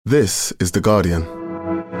This is The Guardian.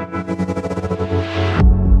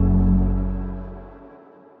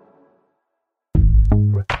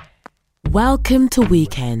 Welcome to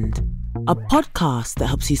Weekend, a podcast that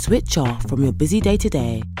helps you switch off from your busy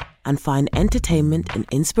day-to-day and find entertainment and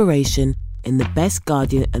inspiration in the best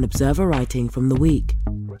Guardian and Observer writing from the week.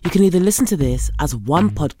 You can either listen to this as one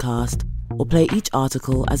podcast or play each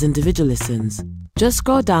article as individual listens. Just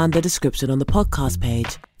scroll down the description on the podcast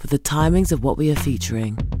page for the timings of what we are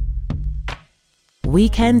featuring.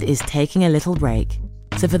 Weekend is taking a little break,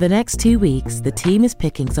 so for the next 2 weeks, the team is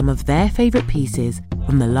picking some of their favourite pieces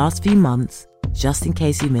from the last few months, just in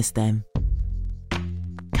case you missed them.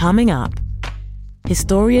 Coming up,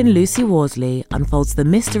 historian Lucy Worsley unfolds the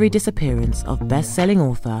mystery disappearance of best-selling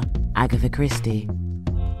author Agatha Christie.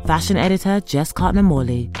 Fashion editor Jess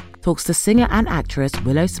Cartner-Morley talks to singer and actress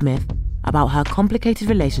Willow Smith about her complicated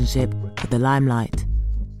relationship with the limelight.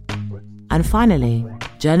 And finally,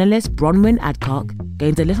 journalist Bronwyn Adcock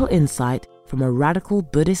gains a little insight from a radical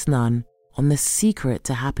Buddhist nun on the secret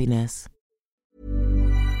to happiness.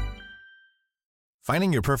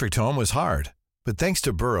 Finding your perfect home was hard, but thanks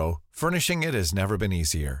to Burrow, furnishing it has never been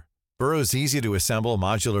easier. Burrow's easy-to-assemble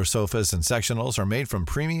modular sofas and sectionals are made from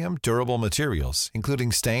premium, durable materials,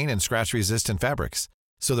 including stain and scratch-resistant fabrics.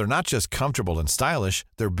 So they're not just comfortable and stylish,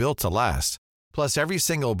 they're built to last. Plus, every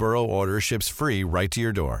single Burrow order ships free right to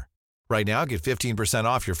your door. Right now, get 15%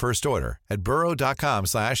 off your first order at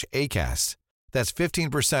burrow.com/ACAST. That's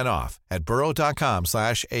 15% off at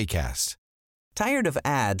burrow.com/ACAST. Tired of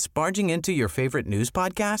ads barging into your favorite news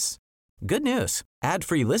podcasts? Good news.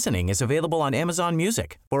 Ad-free listening is available on Amazon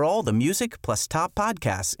Music for all the music plus top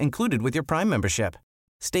podcasts included with your Prime membership.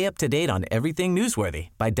 Stay up to date on everything newsworthy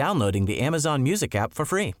by downloading the Amazon Music app for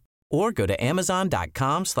free or go to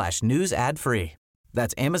amazon.com/news ad free.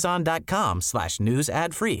 That's amazon.com/news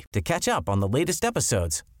ad free to catch up on the latest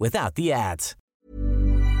episodes without the ads.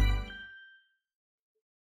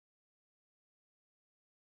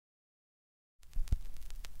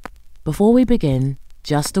 Before we begin,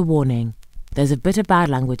 just a warning. There's a bit of bad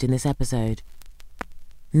language in this episode.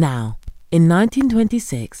 Now, in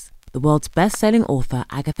 1926, the world's best-selling author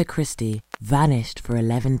Agatha Christie vanished for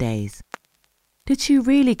 11 days. Did she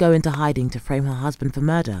really go into hiding to frame her husband for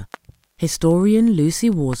murder? Historian Lucy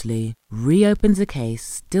Worsley reopens a case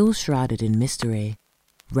still shrouded in mystery.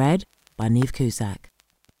 Read by Neve Cusack.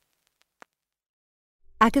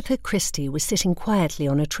 Agatha Christie was sitting quietly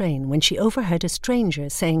on a train when she overheard a stranger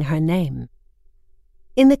saying her name.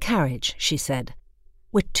 "In the carriage," she said,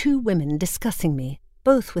 "were 2 women discussing me,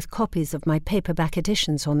 both with copies of my paperback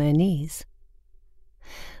editions on their knees."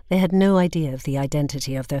 They had no idea of the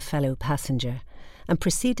identity of their fellow passenger and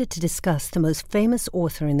proceeded to discuss the most famous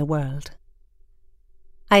author in the world.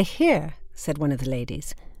 "I hear," said one of the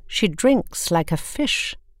ladies, "she drinks like a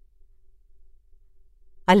fish."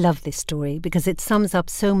 I love this story because it sums up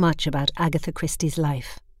so much about Agatha Christie's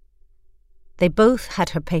life. They both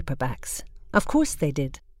had her paperbacks. Of course they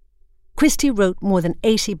did. Christie wrote more than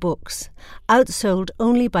 80 books, outsold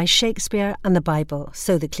only by Shakespeare and the Bible,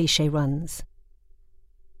 so the cliché runs.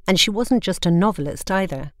 And she wasn't just a novelist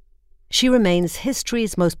either. She remains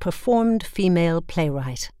history's most performed female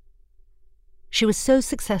playwright. She was so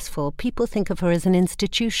successful, people think of her as an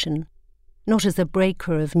institution, not as a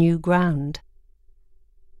breaker of new ground.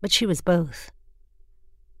 But she was both.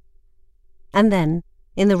 And then,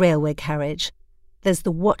 in the railway carriage, there's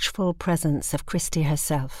the watchful presence of Christie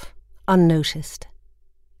herself, unnoticed.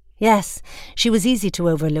 Yes, she was easy to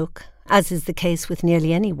overlook, as is the case with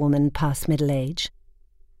nearly any woman past middle age.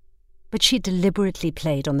 But she deliberately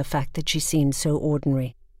played on the fact that she seemed so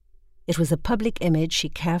ordinary. It was a public image she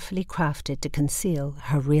carefully crafted to conceal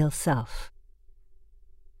her real self.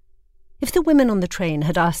 If the women on the train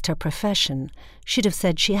had asked her profession, she'd have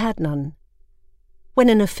said she had none. When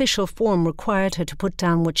an official form required her to put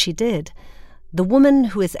down what she did, the woman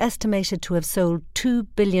who is estimated to have sold 2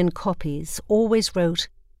 billion copies always wrote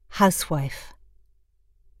housewife.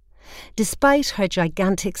 Despite her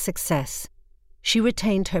gigantic success, she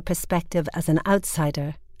retained her perspective as an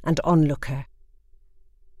outsider and onlooker.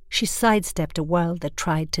 She sidestepped a world that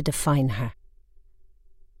tried to define her.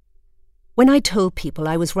 When I told people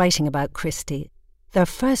I was writing about Christie, their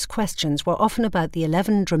first questions were often about the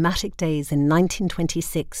 11 dramatic days in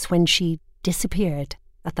 1926 when she disappeared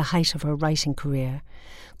at the height of her writing career,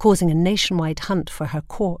 causing a nationwide hunt for her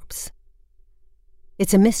corpse.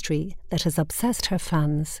 It's a mystery that has obsessed her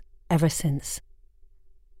fans ever since.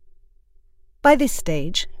 By this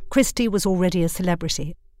stage, Christie was already a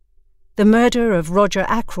celebrity. The Murder of Roger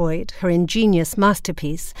Ackroyd, her ingenious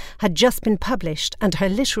masterpiece, had just been published and her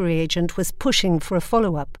literary agent was pushing for a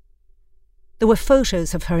follow-up. There were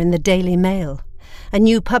photos of her in the Daily Mail, a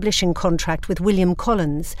new publishing contract with William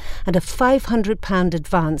Collins, and a £500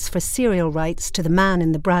 advance for serial rights to the man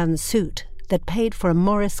in the brown suit that paid for a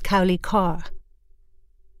Morris Cowley car.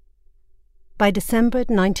 By December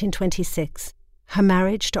 1926, her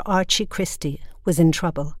marriage to Archie Christie was in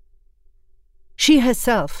trouble. She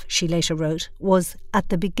herself, she later wrote, was at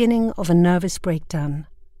the beginning of a nervous breakdown.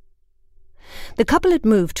 The couple had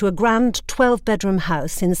moved to a grand 12-bedroom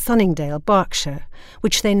house in Sunningdale, Berkshire,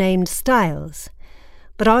 which they named Styles,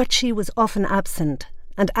 but Archie was often absent,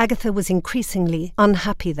 and Agatha was increasingly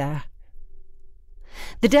unhappy there.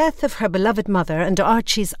 The death of her beloved mother and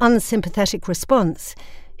Archie's unsympathetic response,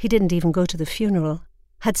 he didn't even go to the funeral,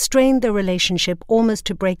 had strained their relationship almost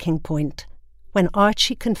to breaking point, when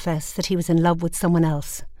Archie confessed that he was in love with someone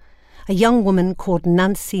else, a young woman called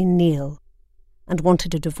Nancy Neal, and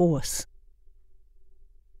wanted a divorce.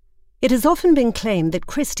 It has often been claimed that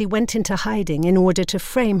Christie went into hiding in order to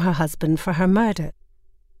frame her husband for her murder.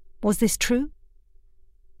 Was this true?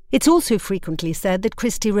 It's also frequently said that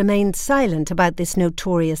Christie remained silent about this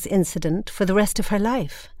notorious incident for the rest of her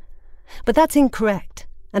life. But that's incorrect,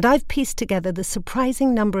 and I've pieced together the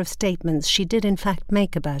surprising number of statements she did in fact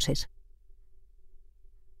make about it.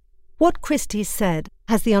 What Christie said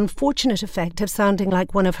has the unfortunate effect of sounding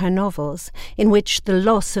like one of her novels, in which the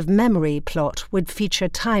loss of memory plot would feature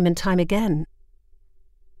time and time again.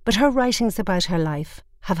 But her writings about her life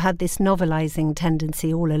have had this novelizing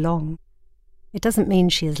tendency all along. It doesn't mean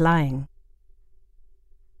she is lying.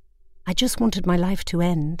 "I just wanted my life to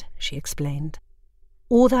end," she explained.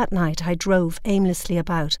 "All that night I drove aimlessly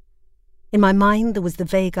about. In my mind there was the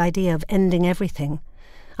vague idea of ending everything.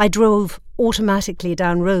 I drove automatically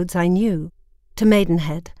down roads I knew, to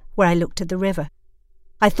Maidenhead, where I looked at the river.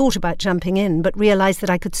 I thought about jumping in, but realised that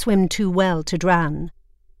I could swim too well to drown.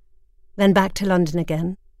 Then back to London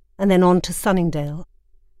again, and then on to Sunningdale.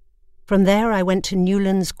 From there I went to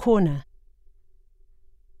Newlands Corner."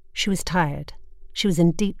 She was tired. She was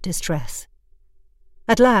in deep distress.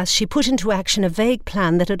 At last she put into action a vague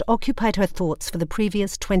plan that had occupied her thoughts for the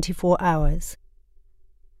previous 24 hours.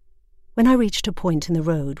 "When I reached a point in the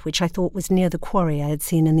road which I thought was near the quarry I had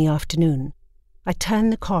seen in the afternoon, I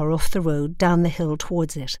turned the car off the road down the hill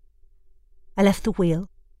towards it. I left the wheel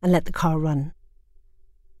and let the car run.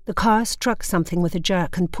 The car struck something with a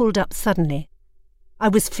jerk and pulled up suddenly. I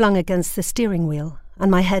was flung against the steering wheel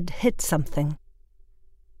and my head hit something."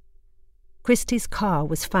 Christie's car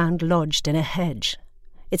was found lodged in a hedge,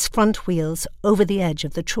 its front wheels over the edge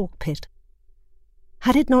of the chalk pit.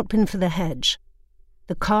 Had it not been for the hedge,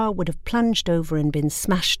 the car would have plunged over and been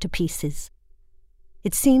smashed to pieces.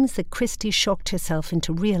 It seems that Christie shocked herself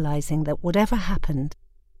into realising that whatever happened,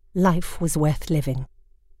 life was worth living.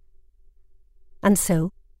 And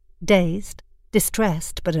so, dazed,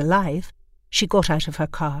 distressed but alive, she got out of her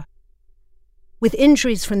car. With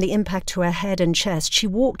injuries from the impact to her head and chest, she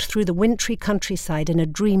walked through the wintry countryside in a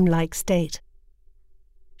dreamlike state.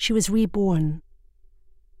 She was reborn.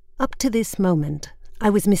 "Up to this moment, I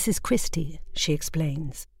was Mrs. Christie," she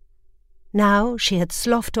explains. Now she had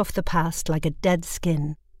sloughed off the past like a dead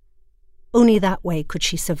skin. Only that way could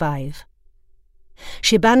she survive.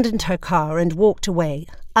 She abandoned her car and walked away,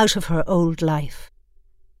 out of her old life.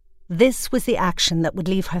 This was the action that would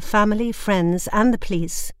leave her family, friends, and the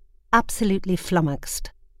police absolutely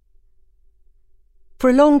flummoxed. For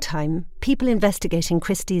a long time, people investigating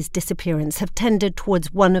Christie's disappearance have tended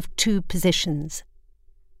towards one of two positions.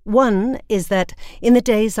 One is that, in the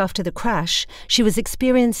days after the crash, she was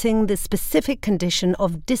experiencing the specific condition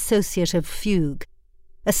of dissociative fugue,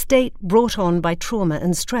 a state brought on by trauma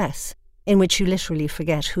and stress, in which you literally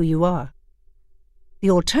forget who you are. The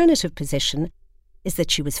alternative position is that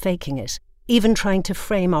she was faking it, even trying to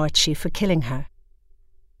frame Archie for killing her.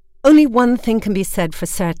 Only one thing can be said for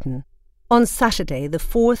certain. On Saturday, the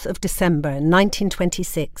 4th of December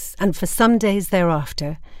 1926, and for some days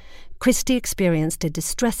thereafter, Christie experienced a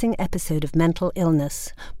distressing episode of mental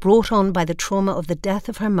illness brought on by the trauma of the death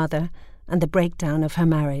of her mother and the breakdown of her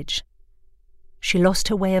marriage. She lost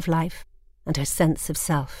her way of life and her sense of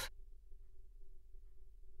self.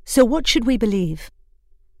 So what should we believe?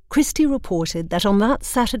 Christie reported that on that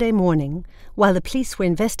Saturday morning, while the police were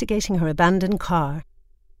investigating her abandoned car,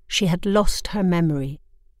 she had lost her memory.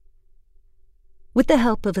 With the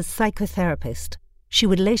help of a psychotherapist, she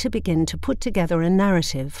would later begin to put together a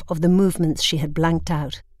narrative of the movements she had blanked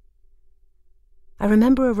out. "I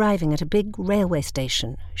remember arriving at a big railway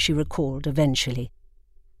station," she recalled eventually,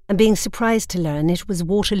 "and being surprised to learn it was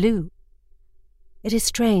Waterloo. It is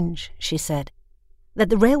strange," she said, "that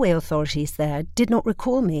the railway authorities there did not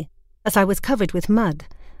recall me, as I was covered with mud,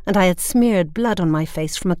 and I had smeared blood on my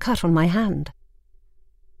face from a cut on my hand.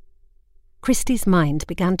 Christie's mind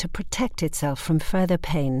began to protect itself from further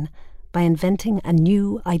pain by inventing a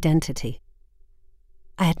new identity.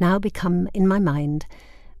 I had now become, in my mind,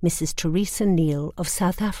 Mrs. Teresa Neal of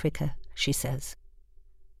South Africa, she says.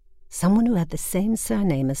 Someone who had the same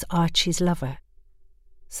surname as Archie's lover.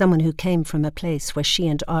 Someone who came from a place where she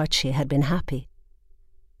and Archie had been happy.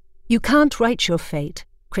 You can't write your fate,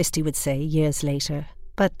 Christie would say years later,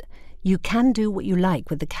 but you can do what you like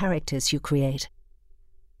with the characters you create.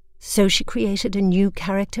 So she created a new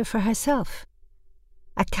character for herself.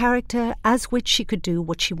 A character as which she could do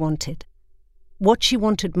what she wanted. What she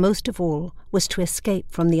wanted most of all was to escape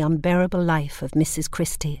from the unbearable life of Mrs.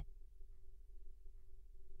 Christie.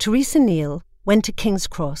 Teresa Neal went to King's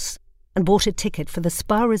Cross and bought a ticket for the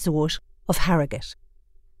spa resort of Harrogate.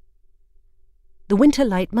 The winter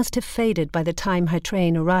light must have faded by the time her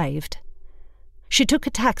train arrived. She took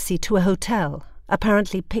a taxi to a hotel,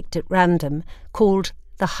 apparently picked at random, called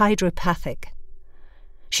the Hydropathic.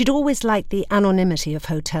 She'd always liked the anonymity of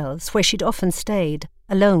hotels, where she'd often stayed,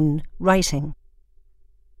 alone, writing.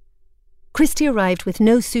 Christie arrived with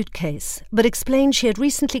no suitcase, but explained she had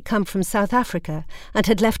recently come from South Africa and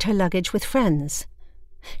had left her luggage with friends.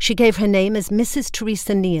 She gave her name as Mrs.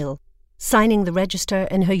 Teresa Neal, signing the register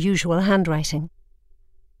in her usual handwriting.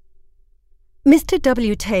 Mr.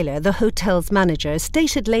 W. Taylor, the hotel's manager,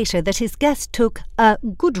 stated later that his guest took a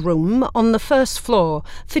good room on the first floor,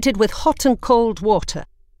 fitted with hot and cold water.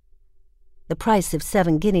 The price of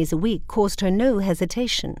 7 guineas a week caused her no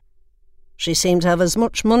hesitation. She seemed to have as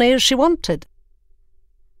much money as she wanted.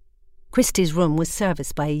 Christie's room was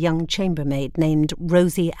serviced by a young chambermaid named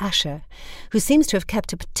Rosie Asher, who seems to have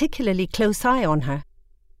kept a particularly close eye on her.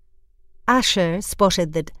 Asher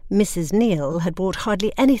spotted that Mrs. Neal had brought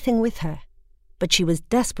hardly anything with her, but she was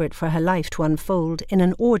desperate for her life to unfold in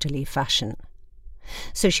an orderly fashion.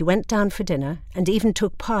 So she went down for dinner and even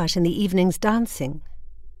took part in the evening's dancing.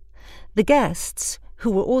 The guests, who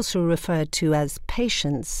were also referred to as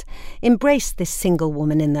patients, embraced this single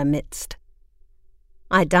woman in their midst.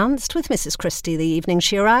 "I danced with Mrs. Christie the evening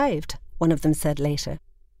she arrived," one of them said later.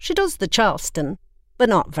 "She does the Charleston, but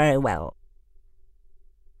not very well."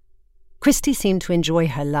 Christie seemed to enjoy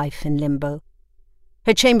her life in limbo.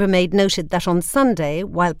 Her chambermaid noted that on Sunday,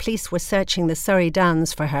 while police were searching the Surrey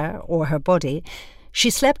Downs for her or her body, she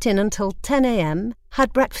slept in until 10 a.m.,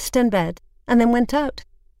 had breakfast in bed, and then went out.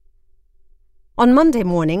 On Monday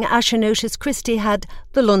morning, Asher noticed Christie had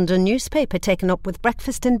the London newspaper taken up with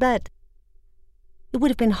breakfast in bed. It would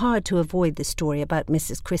have been hard to avoid the story about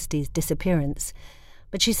Mrs. Christie's disappearance,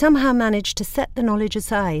 but she somehow managed to set the knowledge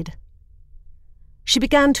aside. She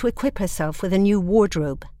began to equip herself with a new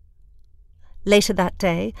wardrobe. Later that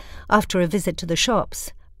day, after a visit to the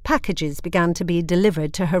shops, packages began to be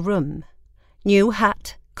delivered to her room. New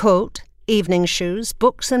hat, coat, evening shoes,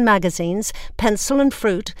 books and magazines, pencil and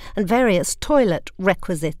fruit, and various toilet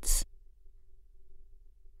requisites.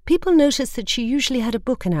 People noticed that she usually had a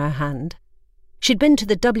book in her hand. She'd been to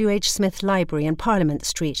the W.H. Smith Library in Parliament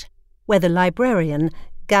Street, where the librarian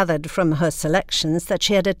gathered from her selections that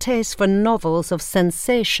she had a taste for novels of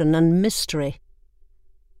sensation and mystery.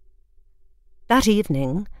 That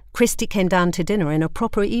evening, Christie came down to dinner in a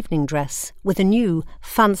proper evening dress, with a new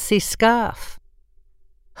fancy scarf.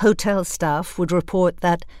 Hotel staff would report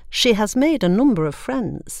that she has made a number of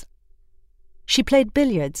friends. She played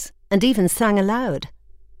billiards and even sang aloud.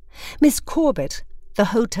 Miss Corbett, the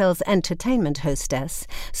hotel's entertainment hostess,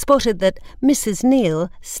 spotted that Mrs. Neal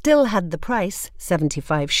still had the price,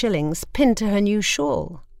 75 shillings, pinned to her new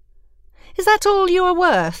shawl. "Is that all you are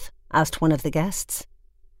worth?" asked one of the guests.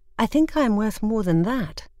 "I think I am worth more than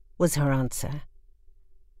that," was her answer.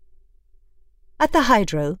 At the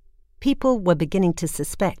Hydro, people were beginning to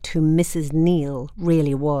suspect who Mrs. Neal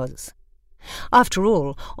really was. After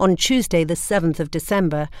all, on Tuesday the 7th of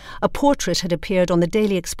December, a portrait had appeared on the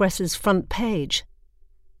Daily Express's front page.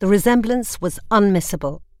 The resemblance was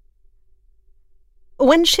unmissable.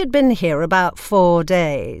 "When she'd been here about 4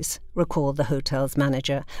 days," recalled the hotel's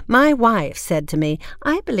manager, "my wife said to me,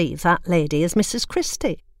 'I believe that lady is Mrs.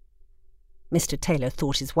 Christie.'" Mr. Taylor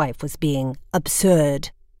thought his wife was being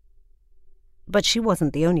absurd. But she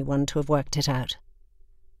wasn't the only one to have worked it out.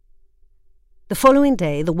 The following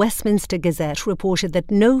day, the Westminster Gazette reported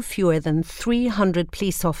that no fewer than 300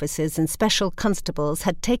 police officers and special constables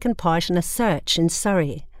had taken part in a search in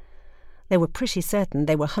Surrey. They were pretty certain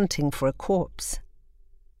they were hunting for a corpse.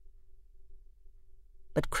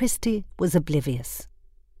 But Christie was oblivious.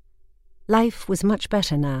 Life was much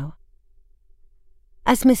better now.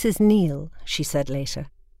 "As Mrs. Neal," she said later,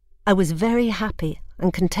 "I was very happy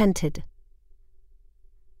and contented."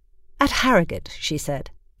 "At Harrogate," she said,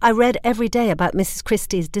 "I read every day about Mrs.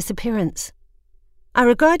 Christie's disappearance. I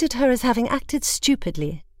regarded her as having acted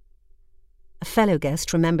stupidly." A fellow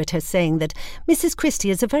guest remembered her saying that Mrs. Christie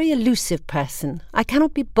is a very elusive person. "I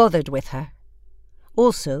cannot be bothered with her."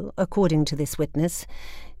 Also, according to this witness,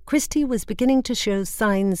 Christie was beginning to show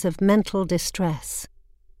signs of mental distress.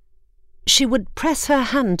 She would press her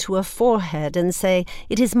hand to her forehead and say,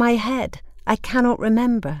 "It is my head. I cannot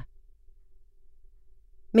remember."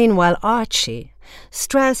 Meanwhile, Archie,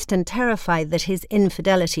 stressed and terrified that his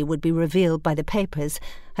infidelity would be revealed by the papers,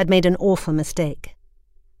 had made an awful mistake.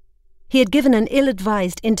 He had given an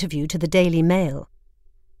ill-advised interview to the Daily Mail.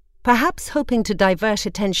 Perhaps hoping to divert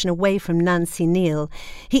attention away from Nancy Neal,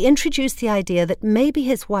 he introduced the idea that maybe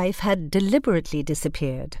his wife had deliberately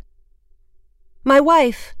disappeared. "My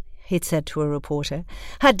wife," he'd said to a reporter,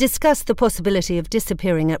 "had discussed the possibility of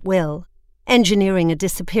disappearing at will. Engineering a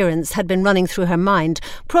disappearance had been running through her mind,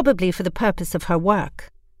 probably for the purpose of her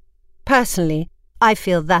work. Personally, I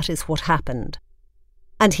feel that is what happened."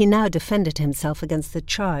 And he now defended himself against the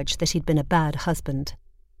charge that he'd been a bad husband.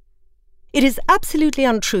 "It is absolutely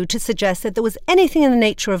untrue to suggest that there was anything in the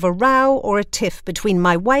nature of a row or a tiff between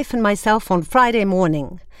my wife and myself on Friday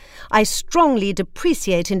morning. I strongly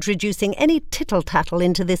depreciate introducing any tittle-tattle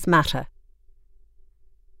into this matter."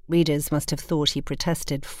 Readers must have thought he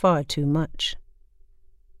protested far too much.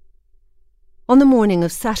 On the morning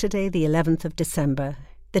of Saturday, the 11th of December,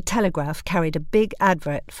 the Telegraph carried a big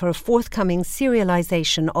advert for a forthcoming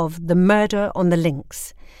serialisation of The Murder on the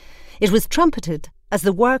Links. It was trumpeted as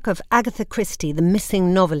the work of Agatha Christie, the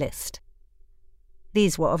missing novelist.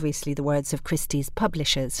 These were obviously the words of Christie's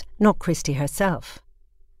publishers, not Christie herself.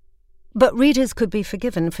 But readers could be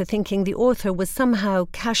forgiven for thinking the author was somehow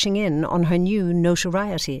cashing in on her new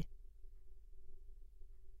notoriety.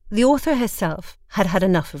 The author herself had had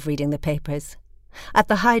enough of reading the papers. At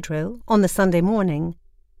the Hydro, on the Sunday morning,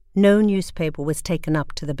 no newspaper was taken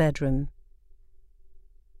up to the bedroom.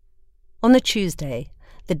 On the Tuesday,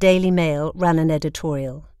 the Daily Mail ran an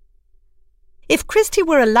editorial. "If Christie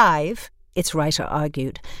were alive," its writer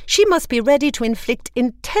argued, "she must be ready to inflict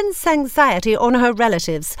intense anxiety on her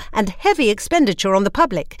relatives and heavy expenditure on the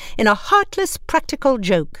public in a heartless practical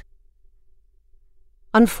joke."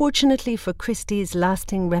 Unfortunately for Christie's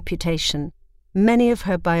lasting reputation, many of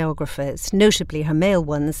her biographers, notably her male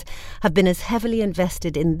ones, have been as heavily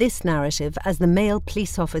invested in this narrative as the male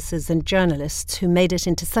police officers and journalists who made it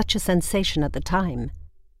into such a sensation at the time.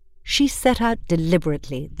 She set out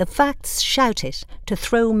deliberately, the facts shout it, to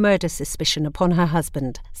throw murder suspicion upon her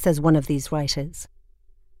husband, says one of these writers.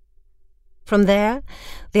 From there,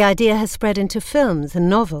 the idea has spread into films and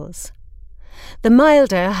novels. The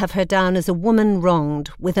milder have her down as a woman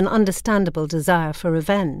wronged with an understandable desire for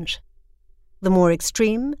revenge. The more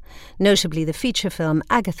extreme, notably the feature film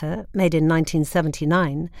Agatha, made in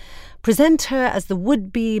 1979, present her as the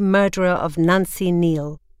would-be murderer of Nancy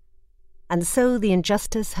Neal. And so the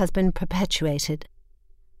injustice has been perpetuated.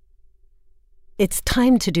 It's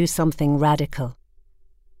time to do something radical.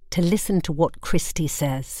 To listen to what Christie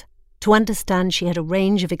says. To understand she had a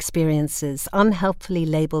range of experiences unhelpfully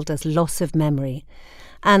labelled as loss of memory.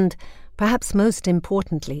 And, perhaps most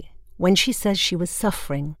importantly, when she says she was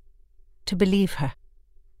suffering, to believe her.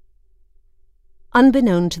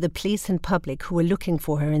 Unbeknown to the police and public who were looking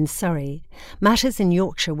for her in Surrey, matters in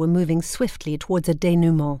Yorkshire were moving swiftly towards a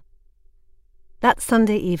denouement. That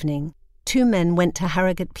Sunday evening, 2 men went to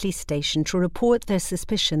Harrogate Police Station to report their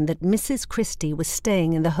suspicion that Mrs. Christie was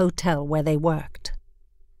staying in the hotel where they worked.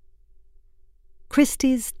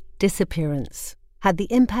 Christie's disappearance had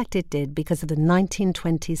the impact it did because of the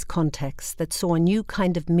 1920s context that saw a new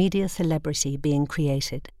kind of media celebrity being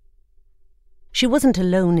created. She wasn't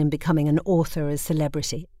alone in becoming an author as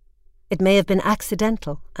celebrity. It may have been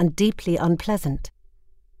accidental and deeply unpleasant,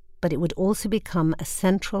 but it would also become a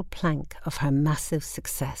central plank of her massive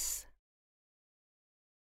success.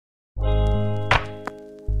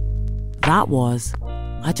 That was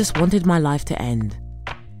I Just Wanted My Life to End.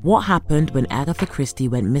 What Happened When Agatha Christie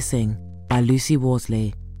Went Missing by Lucy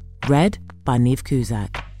Worsley. Read by Neve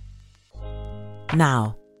Cusack.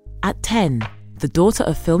 Now, at 10, the daughter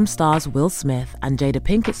of film stars Will Smith and Jada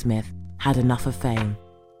Pinkett Smith had enough of fame.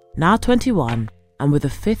 Now 21, and with a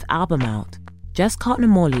 5th album out, Jess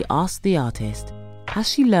Cartner-Morley asked the artist, has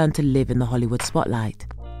she learned to live in the Hollywood spotlight?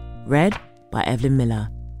 Read by Evelyn Miller.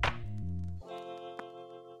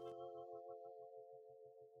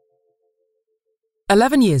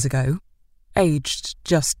 "11 years ago, aged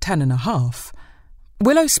just 10 and a half,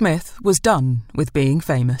 Willow Smith was done with being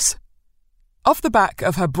famous. Off the back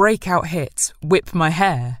of her breakout hit, Whip My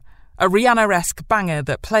Hair, a Rihanna-esque banger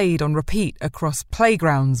that played on repeat across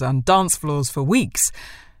playgrounds and dance floors for weeks.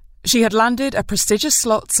 She had landed a prestigious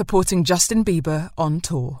slot supporting Justin Bieber on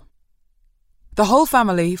tour. The whole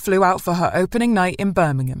family flew out for her opening night in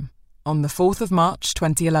Birmingham on the 4th of March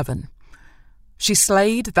 2011. She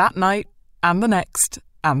slayed that night and the next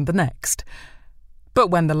and the next. But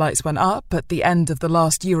when the lights went up at the end of the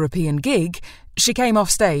last European gig, she came off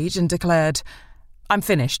stage and declared, "I'm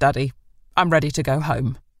finished, Daddy. I'm ready to go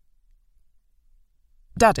home."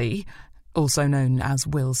 Daddy, also known as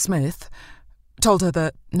Will Smith, told her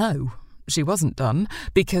that no, she wasn't done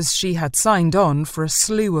because she had signed on for a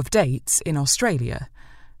slew of dates in Australia.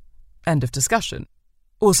 End of discussion.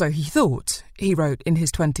 Or so he thought, he wrote in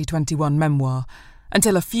his 2021 memoir,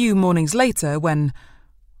 until a few mornings later when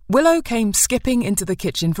Willow came skipping into the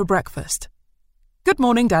kitchen for breakfast. "Good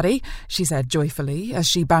morning, Daddy," she said joyfully as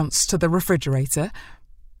she bounced to the refrigerator.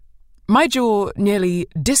 My jaw nearly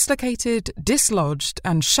dislocated, dislodged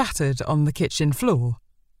and shattered on the kitchen floor.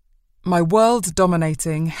 My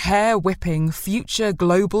world-dominating, hair-whipping, future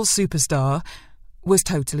global superstar was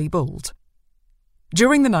totally bald.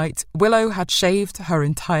 During the night, Willow had shaved her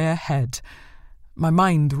entire head. My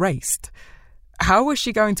mind raced. How was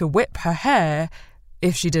she going to whip her hair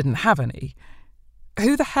if she didn't have any?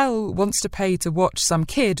 Who the hell wants to pay to watch some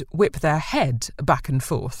kid whip their head back and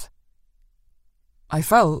forth? I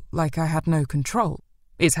felt like I had no control,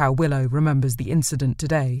 is how Willow remembers the incident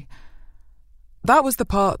today. That was the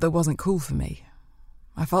part that wasn't cool for me.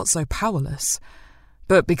 I felt so powerless.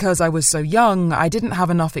 But because I was so young, I didn't have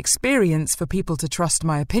enough experience for people to trust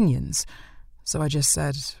my opinions. So I just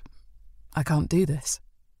said, I can't do this.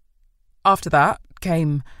 After that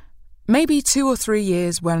came maybe 2 or 3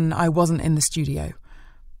 years when I wasn't in the studio.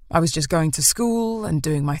 I was just going to school and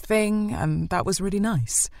doing my thing, and that was really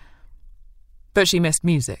nice. But she missed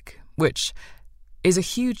music, which is a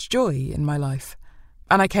huge joy in my life.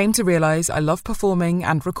 And I came to realise I love performing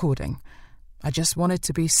and recording. I just wanted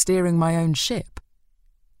to be steering my own ship.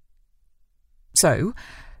 So,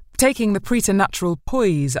 taking the preternatural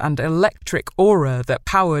poise and electric aura that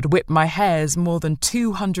powered Whip My Hair's more than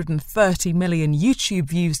 230 million YouTube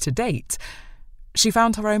views to date, she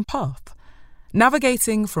found her own path,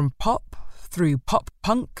 navigating from pop through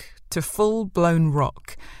pop-punk to full-blown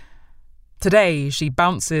rock. Today, she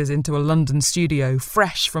bounces into a London studio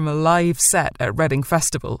fresh from a live set at Reading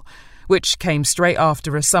Festival, which came straight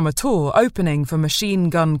after a summer tour opening for Machine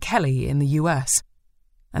Gun Kelly in the US,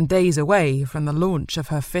 and days away from the launch of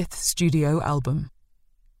her 5th studio album.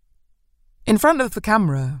 In front of the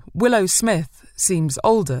camera, Willow Smith seems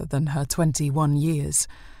older than her 21 years.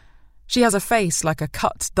 She has a face like a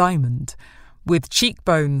cut diamond, with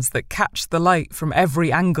cheekbones that catch the light from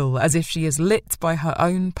every angle as if she is lit by her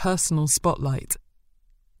own personal spotlight.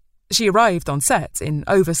 She arrived on set in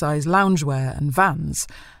oversized loungewear and Vans,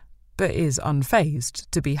 but is unfazed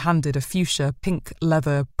to be handed a fuchsia pink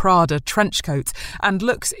leather Prada trench coat and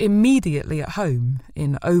looks immediately at home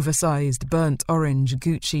in oversized burnt orange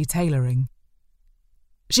Gucci tailoring.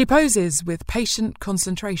 She poses with patient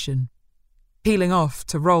concentration, peeling off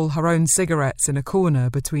to roll her own cigarettes in a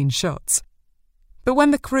corner between shots. But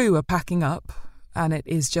when the crew are packing up, and it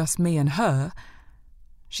is just me and her,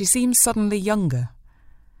 she seems suddenly younger.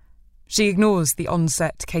 She ignores the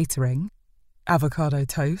on-set catering, avocado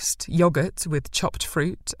toast, yoghurt with chopped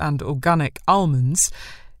fruit and organic almonds,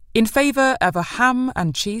 in favour of a ham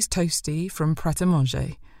and cheese toastie from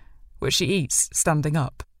Pret-a-Manger, which she eats standing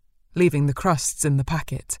up, leaving the crusts in the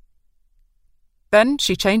packet. Then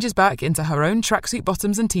she changes back into her own tracksuit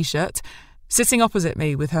bottoms and t-shirt, sitting opposite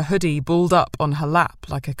me with her hoodie balled up on her lap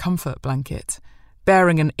like a comfort blanket,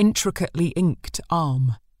 bearing an intricately inked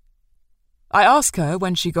arm. I ask her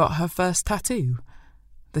when she got her first tattoo,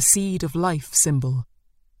 the seed of life symbol,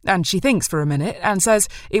 and she thinks for a minute and says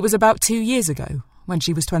it was about 2 years ago, when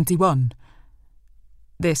she was 21.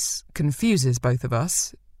 This confuses both of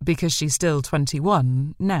us, because she's still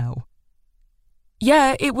 21 now.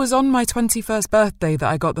 Yeah, it was on my 21st birthday that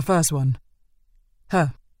I got the first one.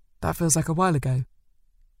 That feels like a while ago.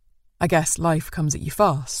 I guess life comes at you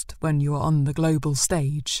fast when you are on the global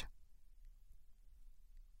stage.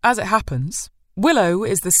 As it happens, Willow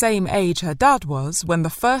is the same age her dad was when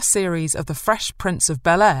the first series of The Fresh Prince of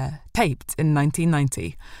Bel-Air taped in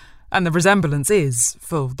 1990, and the resemblance is,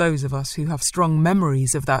 for those of us who have strong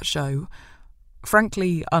memories of that show,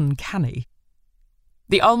 frankly uncanny.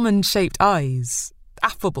 The almond-shaped eyes,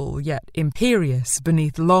 affable yet imperious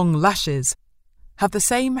beneath long lashes, have the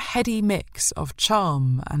same heady mix of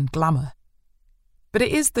charm and glamour. But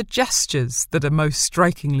it is the gestures that are most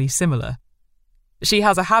strikingly similar. She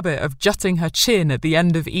has a habit of jutting her chin at the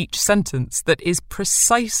end of each sentence that is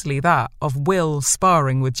precisely that of Will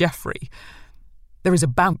sparring with Geoffrey. There is a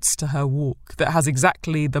bounce to her walk that has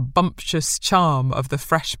exactly the bumptious charm of the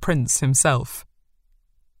Fresh Prince himself.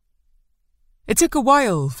 It took a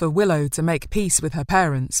while for Willow to make peace with her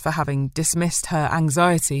parents for having dismissed her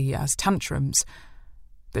anxiety as tantrums,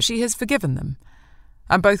 but she has forgiven them,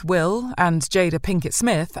 and both Will and Jada Pinkett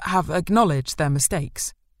Smith have acknowledged their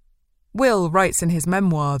mistakes. Will writes in his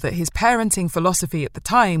memoir that his parenting philosophy at the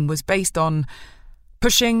time was based on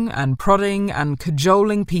pushing and prodding and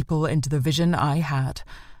cajoling people into the vision I had.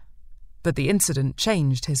 But the incident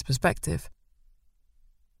changed his perspective.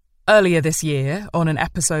 Earlier this year, on an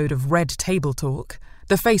episode of Red Table Talk,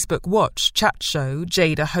 the Facebook Watch chat show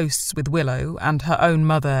Jada hosts with Willow and her own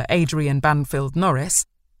mother, Adrienne Banfield Norris,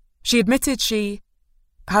 she admitted she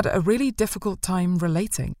had a really difficult time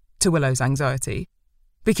relating to Willow's anxiety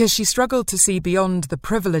because she struggled to see beyond the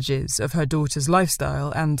privileges of her daughter's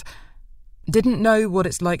lifestyle and didn't know what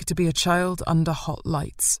it's like to be a child under hot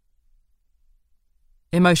lights.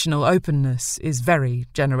 Emotional openness is very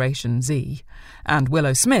Generation Z, and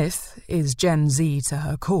Willow Smith is Gen Z to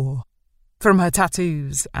her core. From her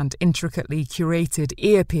tattoos and intricately curated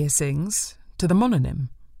ear piercings to the mononym,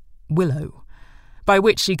 Willow, by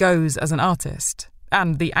which she goes as an artist,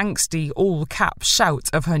 and the angsty all-cap shout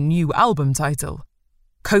of her new album title,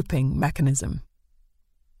 Coping Mechanism.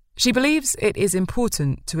 She believes it is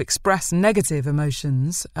important to express negative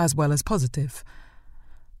emotions as well as positive.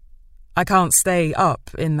 I can't stay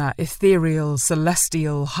up in that ethereal,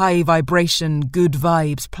 celestial, high-vibration, good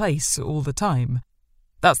vibes place all the time.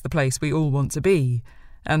 That's the place we all want to be,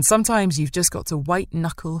 and sometimes you've just got to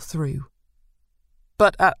white-knuckle through.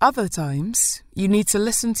 But at other times, you need to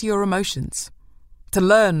listen to your emotions, to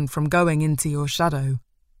learn from going into your shadow.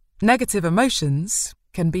 Negative emotions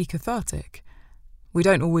can be cathartic. We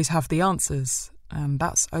don't always have the answers, and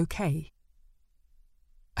that's okay.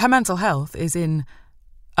 Her mental health is in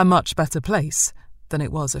a much better place than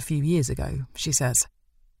it was a few years ago, she says.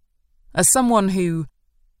 As someone who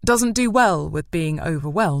doesn't do well with being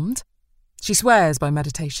overwhelmed, she swears by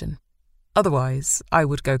meditation. Otherwise, I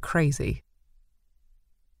would go crazy.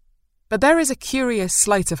 But there is a curious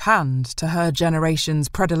sleight of hand to her generation's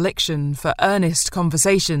predilection for earnest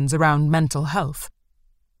conversations around mental health.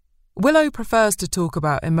 Willow prefers to talk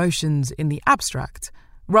about emotions in the abstract,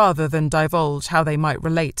 rather than divulge how they might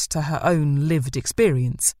relate to her own lived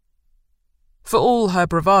experience. For all her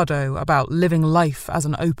bravado about living life as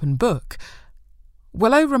an open book,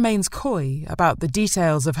 Willow remains coy about the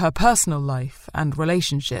details of her personal life and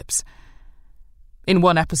relationships. In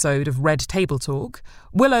one episode of Red Table Talk,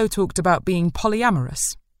 Willow talked about being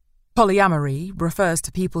polyamorous. Polyamory refers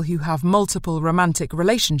to people who have multiple romantic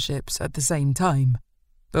relationships at the same time.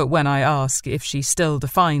 But when I ask if she still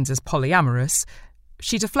defines as polyamorous,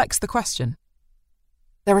 she deflects the question.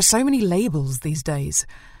 There are so many labels these days.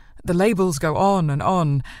 The labels go on and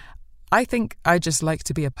on. I think I just like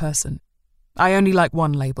to be a person. I only like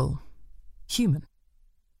one label. Human.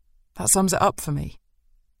 That sums it up for me.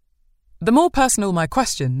 The more personal my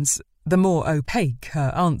questions, the more opaque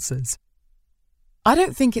her answers. I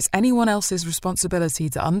don't think it's anyone else's responsibility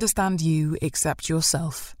to understand you except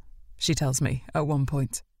yourself, she tells me at one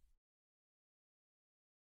point.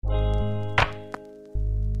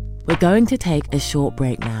 We're going to take a short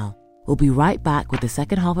break now. We'll be right back with the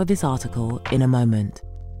second half of this article in a moment.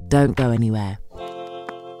 Don't go anywhere.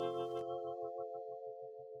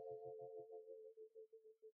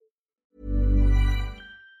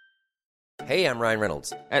 Hey, I'm Ryan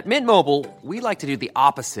Reynolds. At Mint Mobile, we like to do the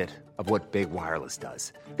opposite of what Big Wireless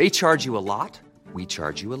does. They charge you a lot, we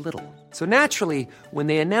charge you a little. So naturally, when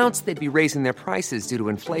they announced they'd be raising their prices due to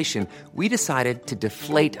inflation, we decided to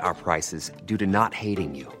deflate our prices due to not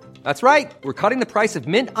hating you. That's right. We're cutting the price of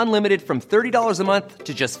Mint Unlimited from $30 a month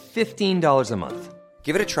to just $15 a month.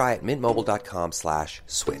 Give it a try at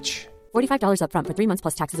mintmobile.com/switch. $45 up front for 3 months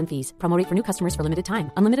plus taxes and fees. Promo rate for new customers for limited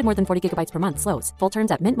time. Unlimited more than 40 gigabytes per month. Slows full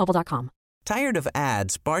terms at mintmobile.com. Tired of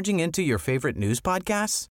ads barging into your favorite news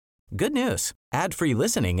podcasts? Good news. Ad-free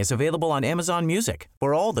listening is available on Amazon Music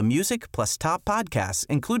for all the music plus top podcasts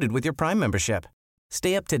included with your Prime membership.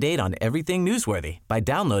 Stay up to date on everything newsworthy by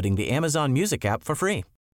downloading the Amazon Music app for free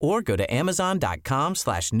or go to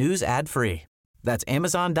amazon.com/news ad free. That's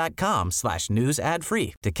amazon.com/news ad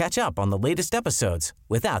free to catch up on the latest episodes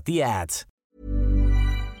without the ads.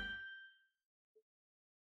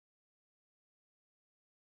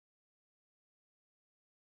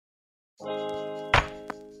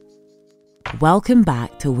 Welcome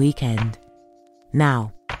back to Weekend.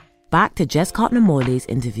 Now, back to Jess Cartner-Morley's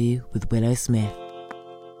interview with Willow Smith.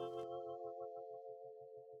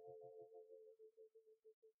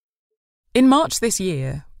 In March this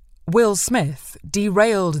year, Will Smith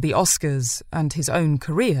derailed the Oscars and his own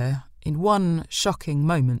career in one shocking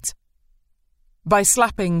moment by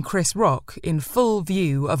slapping Chris Rock in full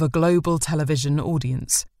view of a global television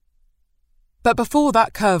audience. But before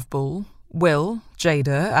that curveball, Will,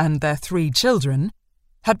 Jada, and their 3 children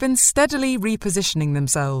had been steadily repositioning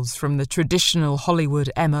themselves from the traditional Hollywood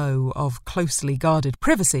MO of closely guarded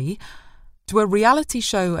privacy to a reality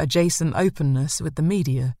show-adjacent openness with the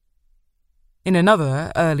media. In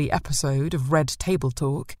another early episode of Red Table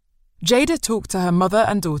Talk, Jada talked to her mother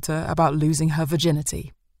and daughter about losing her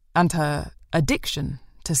virginity and her addiction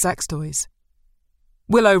to sex toys.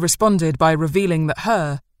 Willow responded by revealing that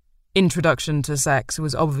her introduction to sex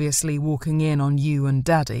was obviously walking in on you and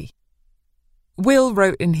Daddy. Will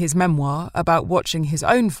wrote in his memoir about watching his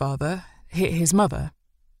own father hit his mother.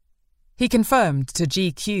 He confirmed to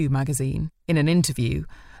GQ magazine, in an interview,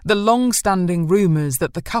 the long-standing rumours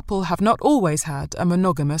that the couple have not always had a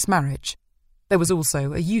monogamous marriage. There was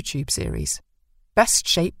also a YouTube series, Best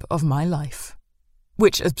Shape of My Life,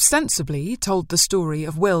 which ostensibly told the story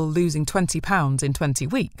of Will losing 20 pounds in 20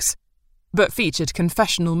 weeks, but featured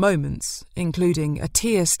confessional moments, including a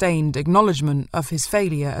tear-stained acknowledgement of his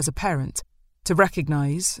failure as a parent to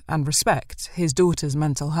recognise and respect his daughter's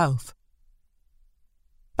mental health.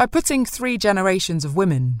 By putting 3 generations of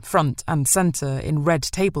women front and centre in Red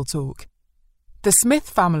Table Talk, the Smith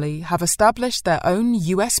family have established their own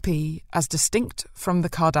USP as distinct from the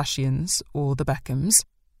Kardashians or the Beckhams,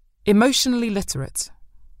 emotionally literate,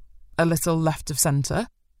 a little left of centre,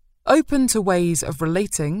 open to ways of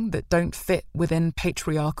relating that don't fit within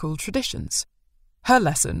patriarchal traditions. Her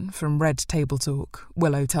lesson from Red Table Talk,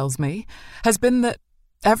 Willow tells me, has been that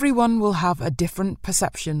everyone will have a different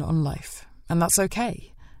perception on life, and that's okay,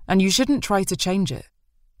 and you shouldn't try to change it.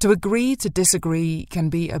 To agree to disagree can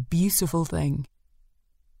be a beautiful thing.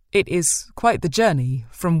 It is quite the journey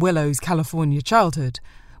from Willow's California childhood,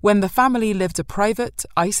 when the family lived a private,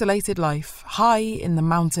 isolated life high in the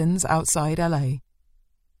mountains outside LA.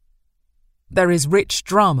 There is rich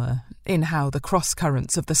drama in how the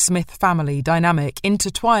cross-currents of the Smith family dynamic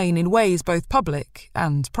intertwine in ways both public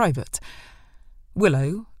and private.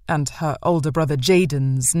 Willow and her older brother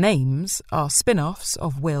Jaden's names are spin-offs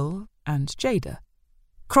of Will and Jada,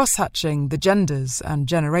 cross-hatching the genders and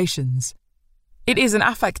generations. It is an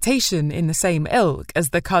affectation in the same ilk as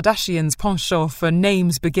the Kardashians' penchant for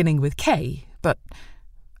names beginning with K, but,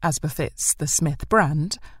 as befits the Smith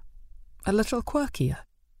brand, a little quirkier.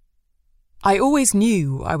 I always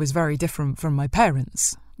knew I was very different from my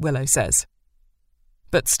parents, Willow says.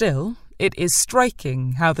 But still, it is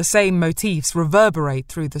striking how the same motifs reverberate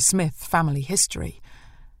through the Smith family history.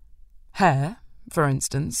 Hair, for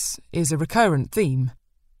instance, is a recurrent theme.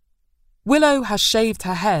 Willow has shaved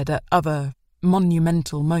her head at other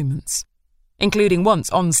monumental moments, including once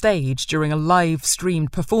on stage during a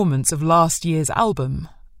live-streamed performance of last year's album,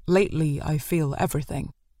 Lately I Feel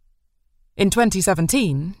Everything. In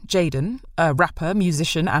 2017, Jaden, a rapper,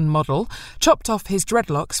 musician and model, chopped off his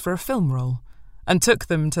dreadlocks for a film role and took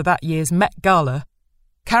them to that year's Met Gala,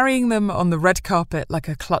 carrying them on the red carpet like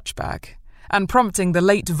a clutch bag and prompting the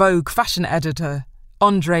late Vogue fashion editor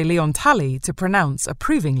Andre Leon Talley to pronounce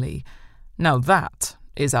approvingly, "Now that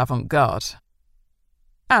is avant-garde."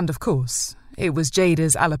 And of course, it was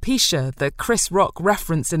Jada's alopecia that Chris Rock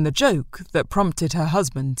referenced in the joke that prompted her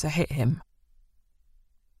husband to hit him.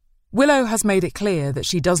 Willow has made it clear that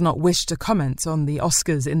she does not wish to comment on the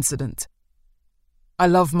Oscars incident. "I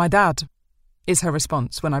love my dad," is her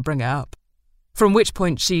response when I bring it up, from which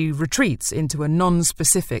point she retreats into a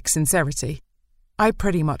non-specific sincerity. "I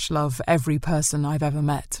pretty much love every person I've ever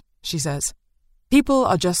met," she says. "People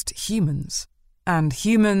are just humans, and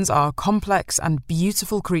humans are complex and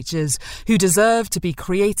beautiful creatures who deserve to be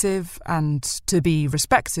creative and to be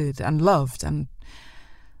respected and loved, and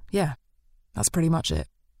yeah, that's pretty much it."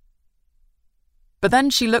 But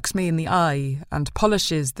then she looks me in the eye and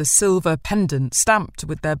polishes the silver pendant stamped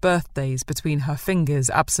with their birthdays between her fingers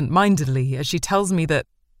absent-mindedly as she tells me that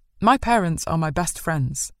my parents are my best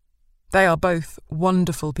friends. They are both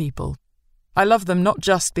wonderful people. I love them not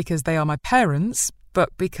just because they are my parents,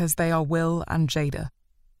 but because they are Will and Jada,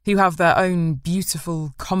 who have their own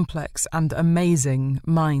beautiful, complex and amazing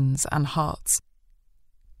minds and hearts.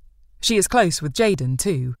 She is close with Jaden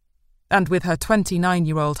too, and with her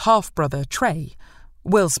 29-year-old half-brother Trey,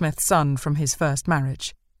 Will Smith's son from his first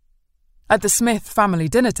marriage. At the Smith family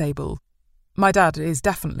dinner table, my dad is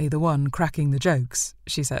definitely the one cracking the jokes,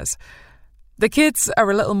 she says. The kids are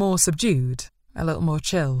a little more subdued, a little more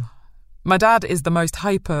chill. My dad is the most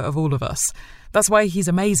hyper of all of us. That's why he's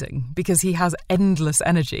amazing, because he has endless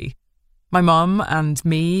energy. My mum and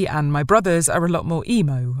me and my brothers are a lot more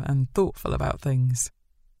emo and thoughtful about things.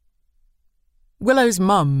 Willow's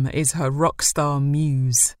mum is her rock star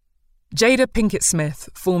muse. Jada Pinkett Smith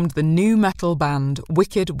formed the nu metal band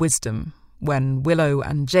Wicked Wisdom when Willow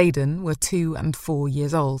and Jaden were 2 and 4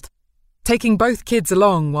 years old, taking both kids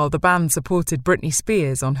along while the band supported Britney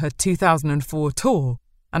Spears on her 2004 tour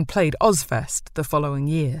and played Ozfest the following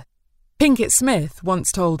year. Pinkett Smith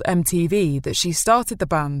once told MTV that she started the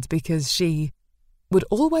band because she would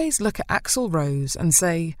always look at Axl Rose and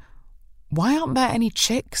say, "Why aren't there any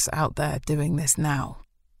chicks out there doing this now?"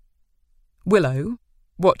 Willow,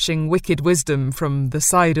 watching Wicked Wisdom from the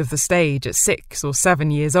side of the stage at 6 or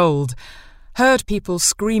 7 years old, heard people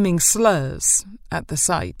screaming slurs at the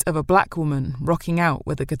sight of a black woman rocking out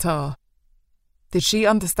with a guitar. Did she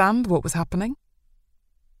understand what was happening?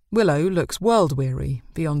 Willow looks world-weary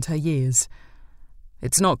beyond her years.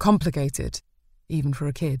 It's not complicated, even for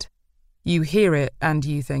a kid. You hear it and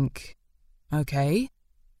you think, okay,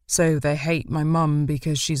 so they hate my mum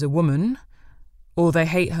because she's a woman, or they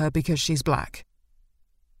hate her because she's black.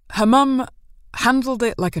 Her mum handled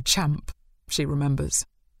it like a champ, she remembers.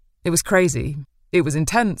 It was crazy, it was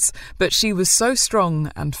intense, but she was so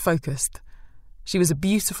strong and focused. She was a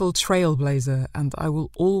beautiful trailblazer, and I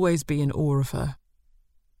will always be in awe of her.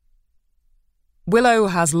 Willow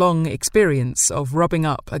has long experience of rubbing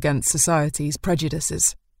up against society's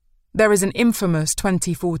prejudices. There is an infamous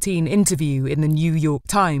 2014 interview in the New York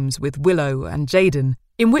Times with Willow and Jaden,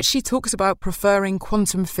 in which she talks about preferring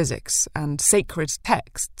quantum physics and sacred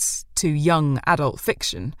texts to young adult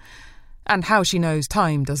fiction, and how she knows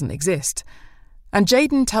time doesn't exist. And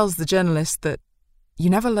Jaden tells the journalist that you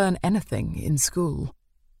never learn anything in school.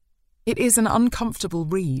 It is an uncomfortable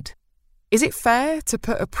read. Is it fair to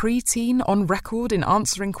put a preteen on record in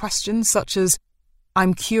answering questions such as,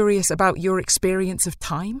 "I'm curious about your experience of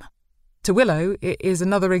time"? To Willow, it is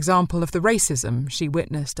another example of the racism she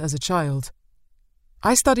witnessed as a child.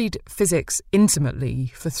 "I studied physics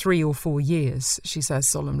intimately for 3 or 4 years, she says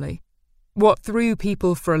solemnly. What threw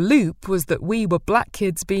people for a loop was that we were black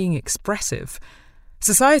kids being expressive.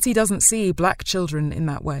 Society doesn't see black children in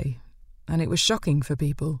that way, and it was shocking for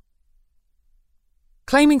people."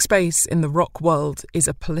 Claiming space in the rock world is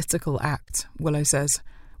a political act, Willow says,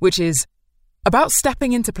 which is about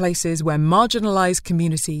stepping into places where marginalised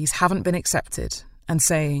communities haven't been accepted and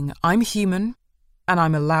saying, "I'm human and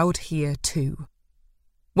I'm allowed here too."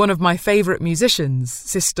 One of my favourite musicians,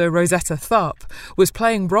 Sister Rosetta Tharpe, was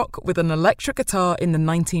playing rock with an electric guitar in the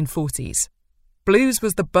 1940s. Blues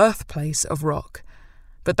was the birthplace of rock,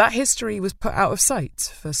 but that history was put out of sight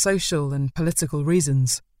for social and political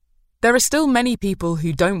reasons. There are still many people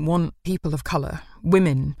who don't want people of colour,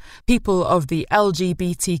 women, people of the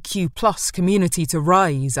LGBTQ+ community to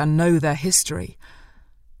rise and know their history.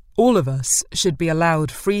 All of us should be allowed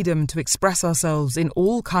freedom to express ourselves in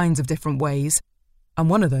all kinds of different ways, and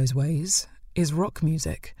one of those ways is rock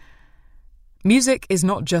music. Music is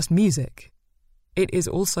not just music, it is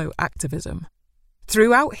also activism.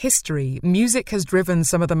 Throughout history, music has driven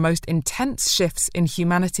some of the most intense shifts in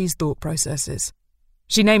humanity's thought processes.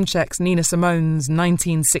 She name-checks Nina Simone's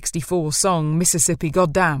 1964 song Mississippi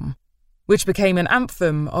Goddam, which became an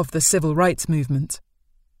anthem of the civil rights movement.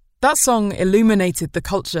 That song illuminated the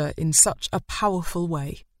culture in such a powerful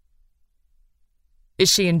way. Is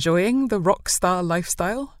she enjoying the rock star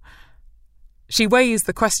lifestyle? She weighs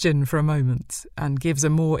the question for a moment and gives a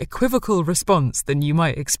more equivocal response than you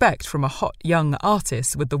might expect from a hot young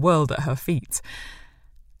artist with the world at her feet.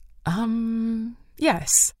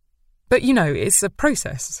 Yes. But it's a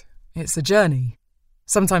process. It's a journey.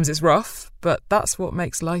 Sometimes it's rough, but that's what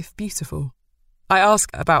makes life beautiful. I ask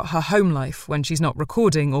about her home life when she's not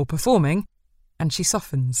recording or performing, and she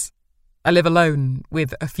softens. I live alone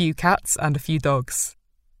with a few cats and a few dogs.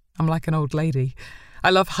 I'm like an old lady. I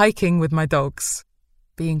love hiking with my dogs,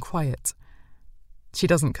 being quiet. She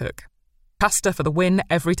doesn't cook. Pasta for the win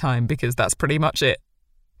every time because that's pretty much it.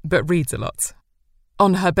 But reads a lot.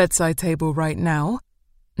 On her bedside table right now,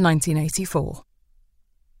 1984.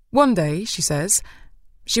 One day, she says,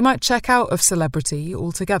 she might check out of celebrity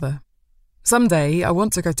altogether. Someday I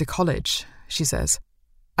want to go to college, she says.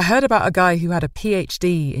 I heard about a guy who had a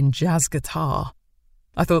PhD in jazz guitar.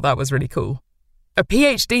 I thought that was really cool. A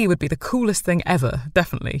PhD would be the coolest thing ever,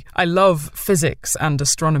 definitely. I love physics and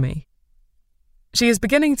astronomy. She is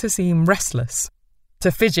beginning to seem restless,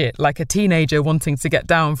 to fidget like a teenager wanting to get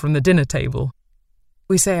down from the dinner table.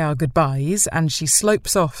 We say our goodbyes and she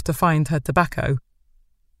slopes off to find her tobacco.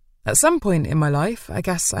 At some point in my life, I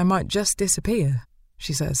guess I might just disappear,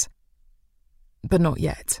 she says. But not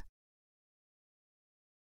yet.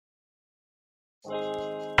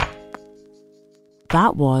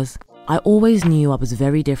 That was I Always Knew I Was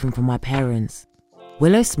Very Different from My Parents.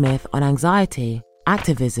 Willow Smith on Anxiety,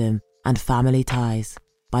 Activism and Family Ties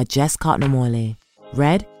by Jess Cartner-Morley.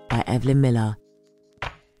 Read by Evelyn Miller.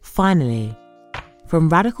 Finally, from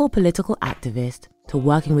radical political activist to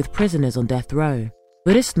working with prisoners on death row,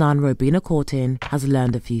 Buddhist nun Robina Courtin has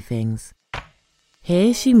learned a few things.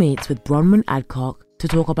 Here she meets with Bronwyn Adcock to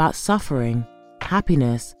talk about suffering,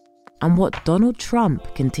 happiness, and what Donald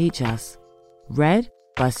Trump can teach us. Read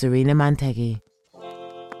by Serena Manteghi.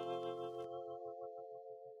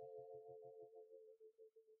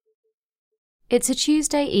 It's a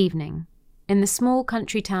Tuesday evening in the small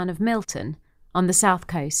country town of Milton on the south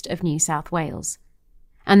coast of New South Wales,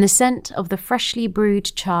 and the scent of the freshly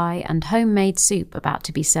brewed chai and homemade soup about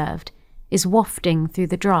to be served is wafting through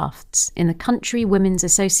the drafts in the Country Women's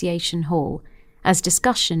Association Hall as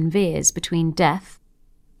discussion veers between death,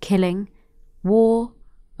 killing, war,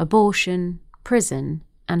 abortion, prison,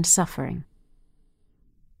 and suffering.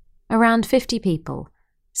 Around 50 people,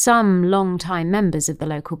 some long-time members of the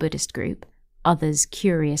local Buddhist group, others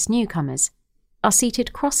curious newcomers, are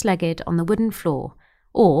seated cross-legged on the wooden floor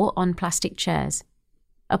or on plastic chairs,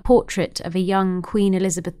 a portrait of a young Queen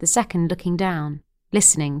Elizabeth II looking down,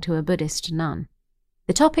 listening to a Buddhist nun.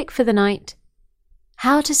 The topic for the night: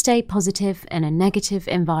 how to stay positive in a negative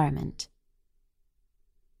environment.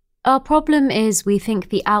 Our problem is we think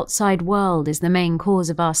the outside world is the main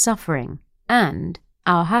cause of our suffering and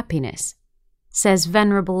our happiness, says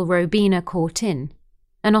Venerable Robina Courtin,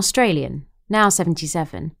 an Australian, now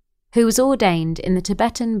 77, who was ordained in the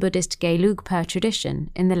Tibetan Buddhist Gelugpa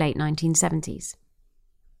tradition in the late 1970s.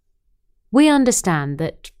 We understand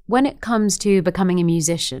that when it comes to becoming a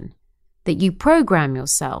musician, that you program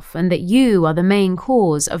yourself and that you are the main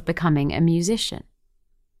cause of becoming a musician.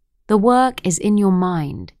 The work is in your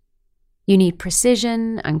mind. You need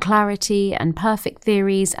precision and clarity and perfect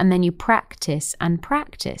theories, and then you practice and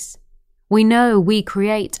practice. We know we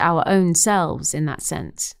create our own selves in that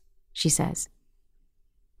sense, she says.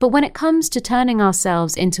 But when it comes to turning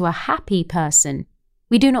ourselves into a happy person,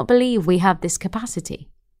 we do not believe we have this capacity.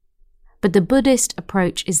 But the Buddhist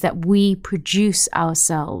approach is that we produce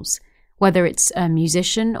ourselves, whether it's a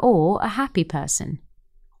musician or a happy person.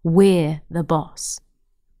 We're the boss.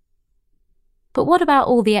 But what about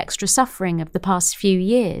all the extra suffering of the past few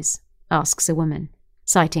years? Asks a woman,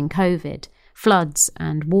 citing COVID, floods,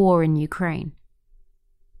 and war in Ukraine.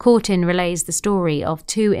 Courtin relays the story of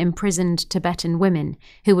 2 imprisoned Tibetan women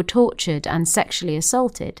who were tortured and sexually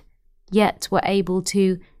assaulted, yet were able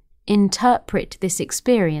to interpret this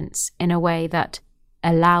experience in a way that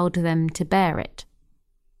allowed them to bear it.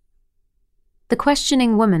 The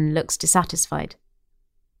questioning woman looks dissatisfied.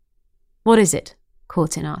 What is it?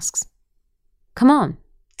 Courtin asks. Come on,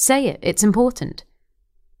 say it, it's important.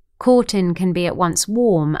 Courtin can be at once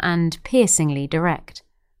warm and piercingly direct.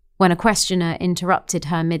 When a questioner interrupted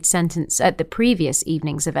her mid-sentence at the previous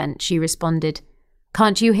evening's event, she responded,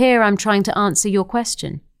 "Can't you hear I'm trying to answer your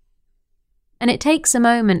question?" And it takes a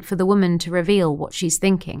moment for the woman to reveal what she's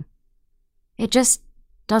thinking. It just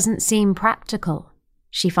doesn't seem practical,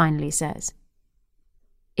 she finally says.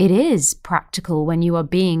 It is practical when you are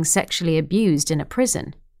being sexually abused in a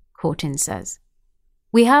prison, Courtin says.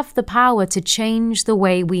 We have the power to change the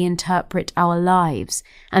way we interpret our lives,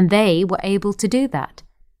 and they were able to do that.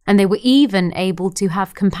 And they were even able to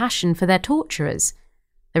have compassion for their torturers.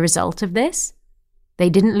 The result of this? They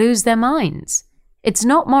didn't lose their minds. It's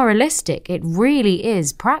not moralistic, it really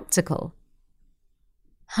is practical.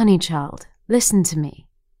 Honey child, listen to me,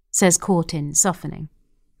 says Courtin, softening.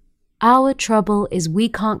 Our trouble is we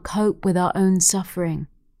can't cope with our own suffering,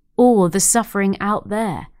 or the suffering out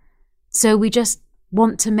there. So we just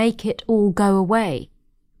want to make it all go away.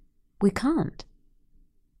 We can't.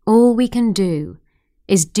 All we can do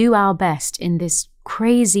is do our best in this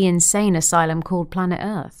crazy, insane asylum called planet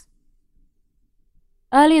Earth.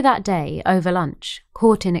 Earlier that day, over lunch,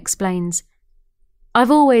 Courtin explains,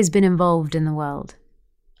 I've always been involved in the world.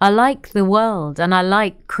 I like the world and I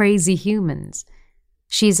like crazy humans.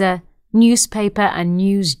 She's a newspaper and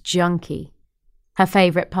news junkie. Her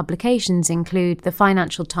favourite publications include the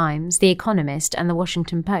Financial Times, The Economist and The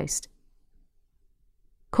Washington Post.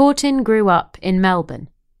 Courtin grew up in Melbourne,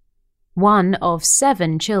 one of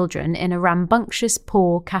 7 children in a rambunctious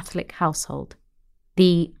poor Catholic household,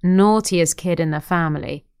 the naughtiest kid in the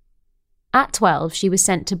family. At 12, she was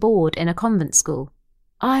sent to board in a convent school.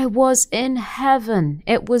 I was in heaven.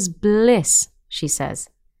 It was bliss, she says.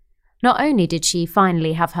 Not only did she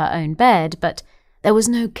finally have her own bed, but there was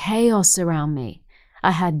no chaos around me.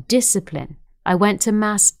 I had discipline, I went to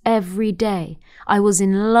Mass every day. I was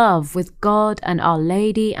in love with God and Our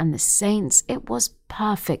Lady and the saints. It was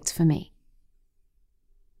perfect for me.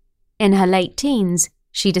 In her late teens,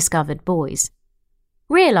 she discovered boys.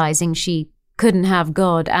 Realizing she couldn't have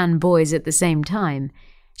God and boys at the same time,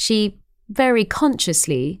 she very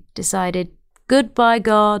consciously decided, goodbye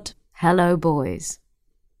God, hello boys.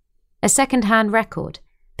 A second-hand record,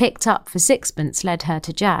 picked up for sixpence, led her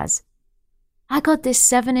to jazz. I got this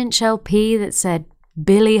 7-inch LP that said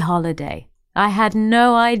Billie Holiday. I had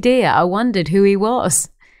no idea. I wondered who he was.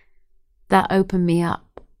 That opened me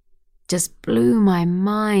up. Just blew my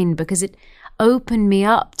mind because it opened me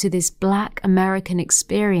up to this Black American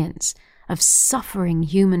experience of suffering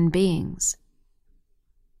human beings.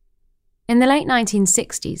 In the late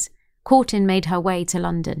 1960s, Courtin made her way to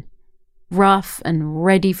London, rough and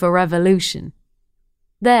ready for revolution.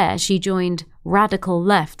 There she joined radical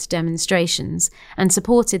left demonstrations and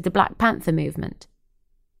supported the Black Panther movement.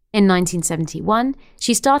 In 1971,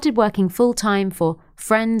 she started working full-time for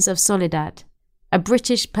Friends of Soledad, a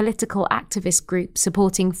British political activist group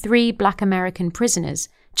supporting 3 Black American prisoners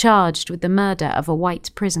charged with the murder of a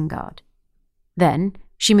white prison guard. Then,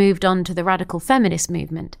 she moved on to the radical feminist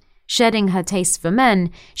movement. Shedding her taste for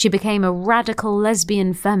men, she became a radical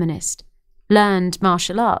lesbian feminist, learned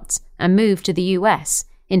martial arts, and moved to the US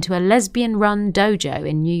into a lesbian-run dojo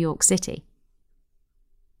in New York City.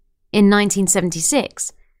 In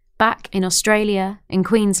 1976, back in Australia, in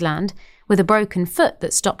Queensland, with a broken foot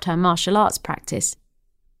that stopped her martial arts practice,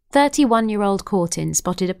 31-year-old Courtin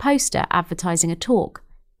spotted a poster advertising a talk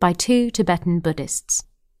by 2 Tibetan Buddhists,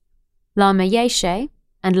 Lama Yeshe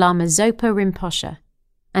and Lama Zopa Rinpoche,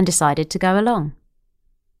 and decided to go along.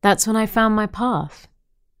 That's when I found my path,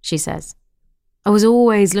 she says. I was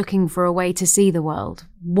always looking for a way to see the world,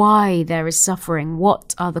 why there is suffering,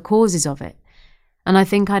 what are the causes of it, and I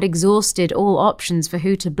think I'd exhausted all options for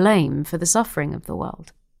who to blame for the suffering of the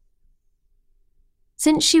world.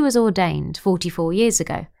 Since she was ordained 44 years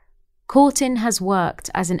ago, Courtin has worked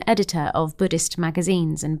as an editor of Buddhist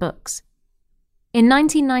magazines and books. In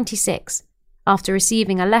 1996, after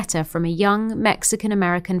receiving a letter from a young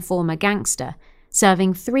Mexican-American former gangster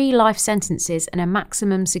serving 3 life sentences in a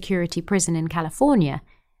maximum security prison in California,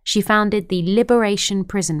 she founded the Liberation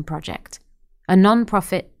Prison Project, a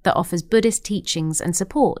non-profit that offers Buddhist teachings and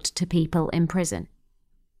support to people in prison.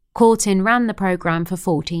 Courtin ran the program for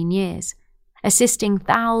 14 years, assisting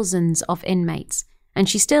thousands of inmates, and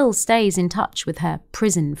she still stays in touch with her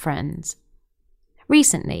prison friends.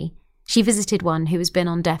 Recently, she visited one who has been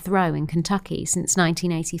on death row in Kentucky since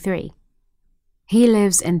 1983. He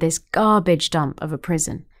lives in this garbage dump of a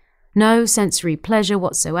prison. No sensory pleasure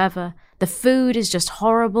whatsoever. The food is just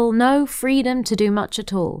horrible. No freedom to do much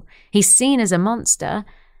at all. He's seen as a monster,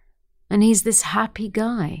 and he's this happy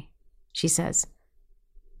guy, she says.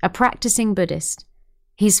 A practicing Buddhist.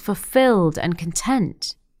 He's fulfilled and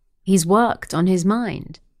content. He's worked on his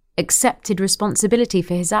mind, accepted responsibility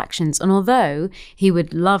for his actions, and although he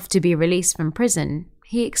would love to be released from prison,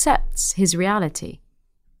 he accepts his reality.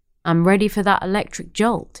 I'm ready for that electric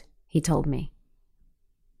jolt, he told me.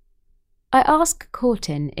 I ask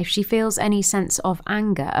Courtin if she feels any sense of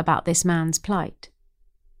anger about this man's plight.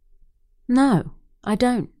 No, I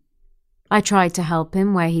don't. I tried to help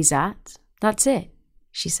him where he's at. That's it,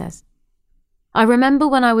 she says. I remember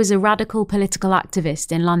when I was a radical political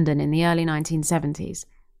activist in London in the early 1970s.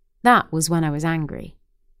 That was when I was angry.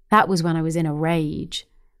 That was when I was in a rage.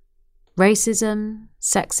 Racism,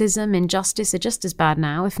 sexism, injustice are just as bad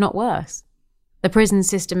now, if not worse. The prison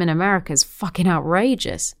system in America is fucking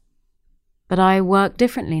outrageous. But I work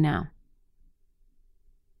differently now.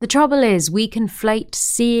 The trouble is, we conflate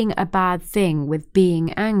seeing a bad thing with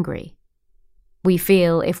being angry. We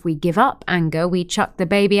feel if we give up anger, we chuck the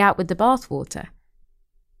baby out with the bathwater.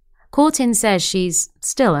 Courtin says she's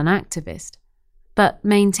still an activist, but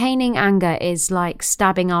maintaining anger is like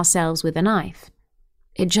stabbing ourselves with a knife.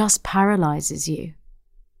 It just paralyzes you.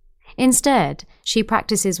 Instead, she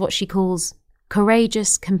practices what she calls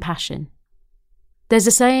courageous compassion. There's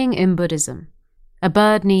a saying in Buddhism, a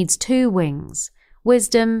bird needs 2 wings,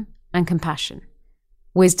 wisdom and compassion.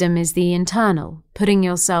 Wisdom is the internal, putting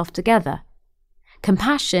yourself together.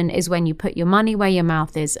 Compassion is when you put your money where your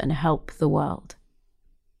mouth is and help the world.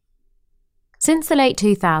 Since the late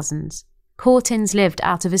 2000s, Courtin's lived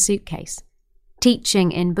out of a suitcase,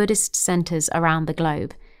 teaching in Buddhist centres around the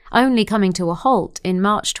globe, only coming to a halt in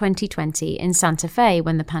March 2020 in Santa Fe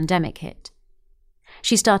when the pandemic hit.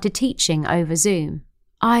 She started teaching over Zoom.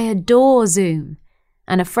 I adore Zoom,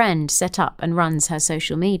 and a friend set up and runs her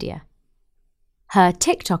social media. Her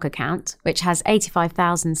TikTok account, which has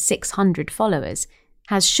 85,600 followers,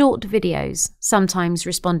 has short videos, sometimes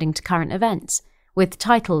responding to current events, with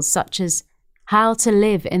titles such as How to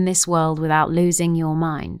Live in This World Without Losing Your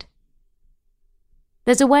Mind.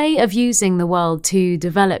 There's a way of using the world to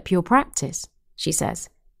develop your practice, she says.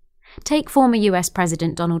 Take former US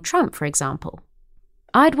President Donald Trump, for example.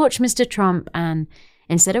 I'd watch Mr. Trump and,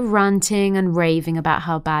 instead of ranting and raving about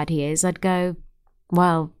how bad he is, I'd go,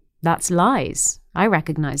 well, that's lies. I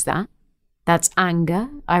recognize that. That's anger.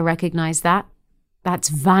 I recognize that. That's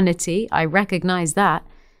vanity. I recognize that.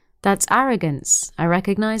 That's arrogance. I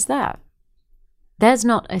recognize that. There's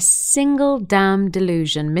not a single damn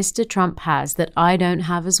delusion Mr. Trump has that I don't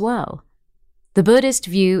have as well. The Buddhist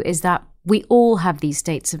view is that we all have these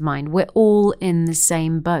states of mind. We're all in the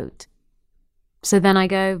same boat. So then I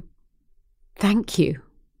go, thank you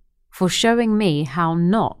for showing me how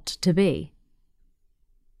not to be.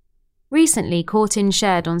 Recently, Courtin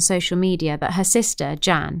shared on social media that her sister,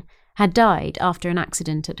 Jan, had died after an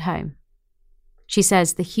accident at home. She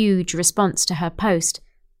says the huge response to her post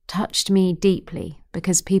touched me deeply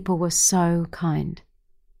because people were so kind.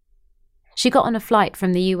 She got on a flight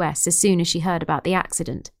from the US as soon as she heard about the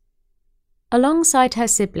accident. Alongside her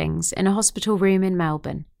siblings in a hospital room in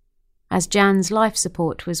Melbourne, as Jan's life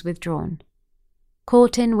support was withdrawn,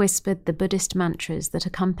 Courtin whispered the Buddhist mantras that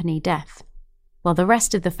accompany death, while the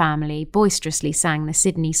rest of the family boisterously sang the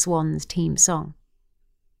Sydney Swans team song.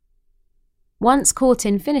 Once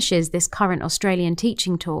Courtin finishes this current Australian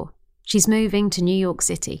teaching tour, she's moving to New York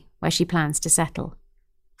City, where she plans to settle.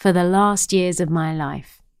 For the last years of my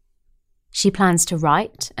life. She plans to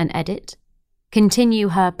write and edit, continue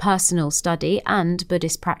her personal study and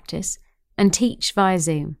Buddhist practice, and teach via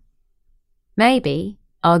Zoom. Maybe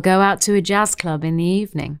I'll go out to a jazz club in the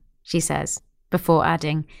evening, she says, before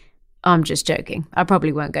adding, I'm just joking, I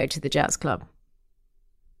probably won't go to the jazz club.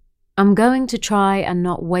 I'm going to try and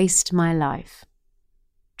not waste my life.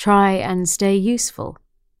 Try and stay useful.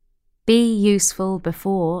 Be useful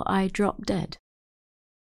before I drop dead.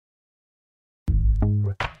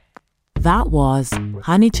 That was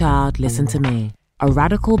Honey Child, Listen to Me, a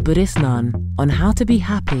radical Buddhist nun on how to be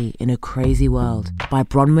happy in a crazy world by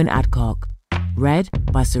Bronwyn Adcock, read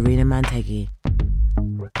by Serena Mantegi.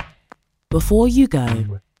 Before you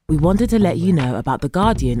go, we wanted to let you know about The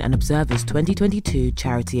Guardian and Observer's 2022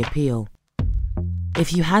 charity appeal.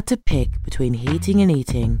 If you had to pick between heating and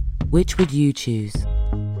eating, which would you choose?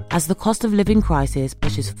 As the cost of living crisis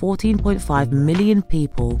pushes 14.5 million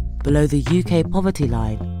people below the UK poverty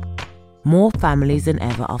line, more families than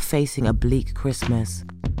ever are facing a bleak Christmas.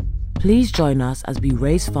 Please join us as we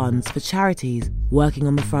raise funds for charities working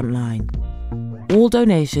on the front line. All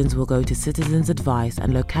donations will go to Citizens Advice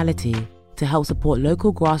and Locality to help support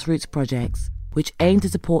local grassroots projects which aim to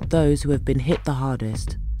support those who have been hit the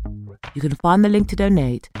hardest. You can find the link to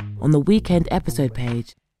donate on the weekend episode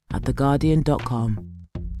page at theguardian.com.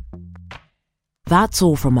 That's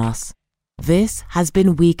all from us. This has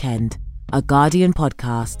been Weekend, a Guardian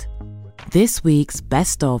podcast. This week's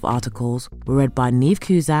Best Of articles were read by Niamh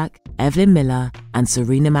Cusack, Evelyn Miller and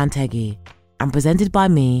Serena Mantegi, and presented by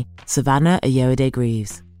me, Savannah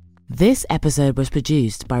Ayoade-Greaves. This episode was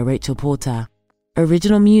produced by Rachel Porter.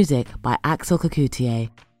 Original music by Axel Kakoutié.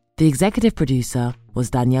 The executive producer was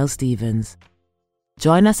Danielle Stevens.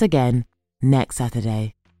 Join us again next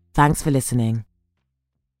Saturday. Thanks for listening.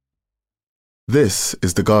 This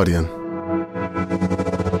is The Guardian.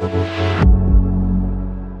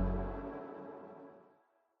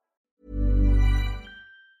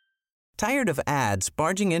 Tired of ads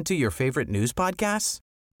barging into your favorite news podcasts?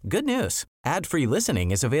 Good news. Ad-free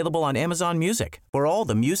listening is available on Amazon Music for all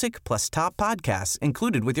the music plus top podcasts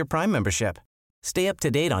included with your Prime membership. Stay up to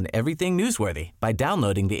date on everything newsworthy by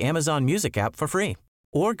downloading the Amazon Music app for free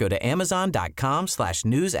or go to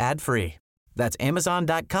amazon.com/news ad free. That's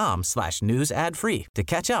amazon.com/news ad free to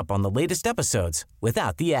catch up on the latest episodes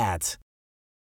without the ads.